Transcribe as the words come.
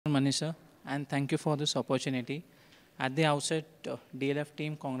Manish sir, and thank you for this opportunity. At the outset, DLF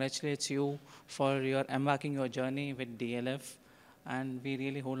team congratulates you for your embarking your journey with DLF, and we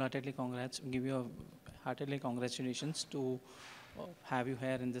really wholeheartedly give you a heartedly congratulations to have you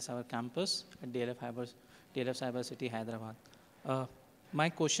here in this our campus at DLF Cyber City, Hyderabad. Uh, my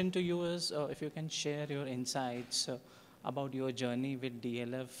question to you is if you can share your insights about your journey with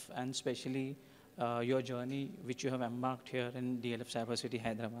DLF and especially your journey which you have embarked here in DLF Cyber City,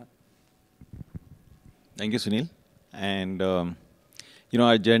 Hyderabad. Thank you, Sunil. And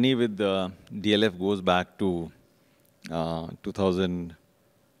our journey with DLF goes back to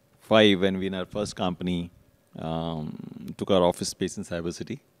 2005 when we in our first company took our office space in Cyber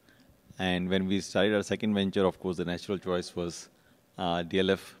City. And when we started our second venture, of course, the natural choice was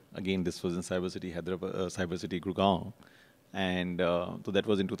DLF. Again, this was in Cyber City, Hyderabad, Cyber City, Gurgaon. And so that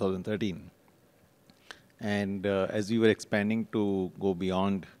was in 2013. And as we were expanding to go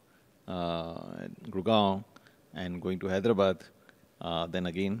beyond Gurgaon and going to Hyderabad, then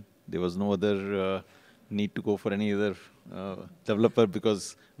again, there was no other need to go for any other developer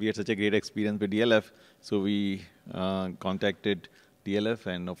because we had such a great experience with DLF. So we contacted DLF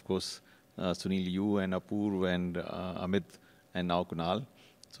and, of course, Sunil, you and Apurv and Amit and now Kunal.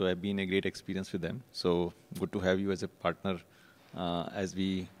 So it's been a great experience with them. So good to have you as a partner as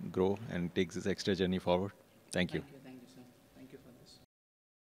we grow and take this extra journey forward. Thank you.